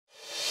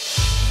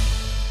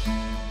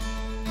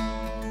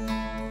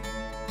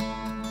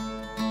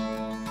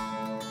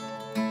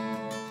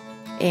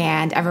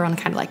and everyone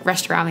kind of like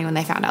rushed around me when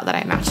they found out that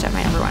I matched up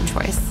my #1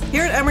 choice.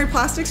 Here at Emory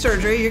Plastic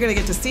Surgery, you're going to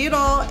get to see it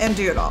all and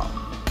do it all.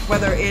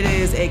 Whether it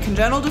is a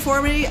congenital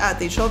deformity at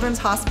the Children's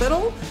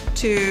Hospital,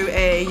 to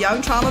a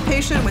young trauma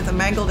patient with a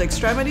mangled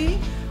extremity,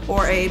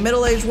 or a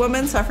middle-aged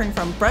woman suffering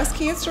from breast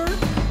cancer,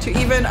 to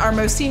even our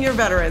most senior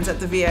veterans at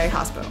the VA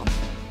hospital.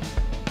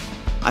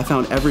 I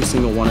found every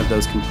single one of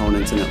those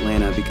components in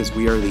Atlanta because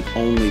we are the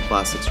only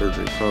plastic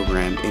surgery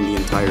program in the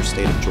entire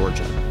state of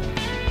Georgia.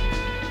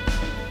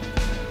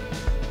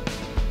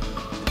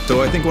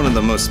 So I think one of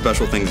the most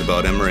special things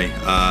about Emory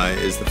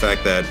is the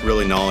fact that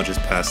really knowledge is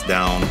passed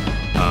down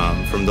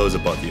from those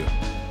above you.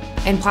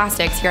 In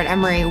plastics here at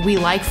Emory, we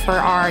like for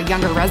our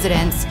younger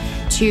residents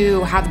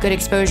to have good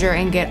exposure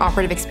and get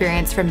operative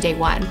experience from day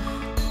one.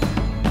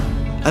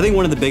 I think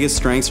one of the biggest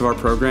strengths of our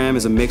program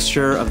is a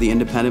mixture of the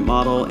independent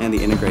model and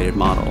the integrated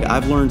model.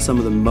 I've learned some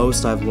of the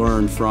most I've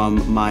learned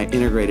from my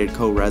integrated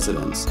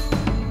co-residents.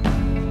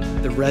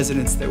 The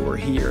residents that were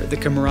here, the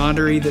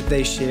camaraderie that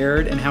they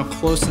shared and how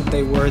close that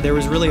they were. There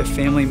was really a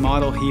family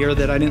model here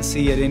that I didn't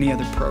see at any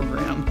other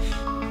program.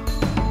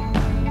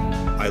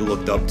 I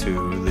looked up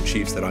to the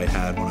chiefs that I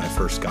had when I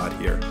first got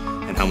here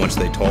and how much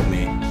they taught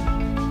me.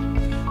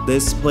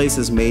 This place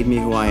has made me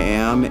who I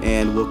am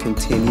and will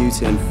continue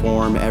to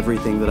inform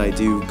everything that I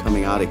do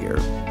coming out of here.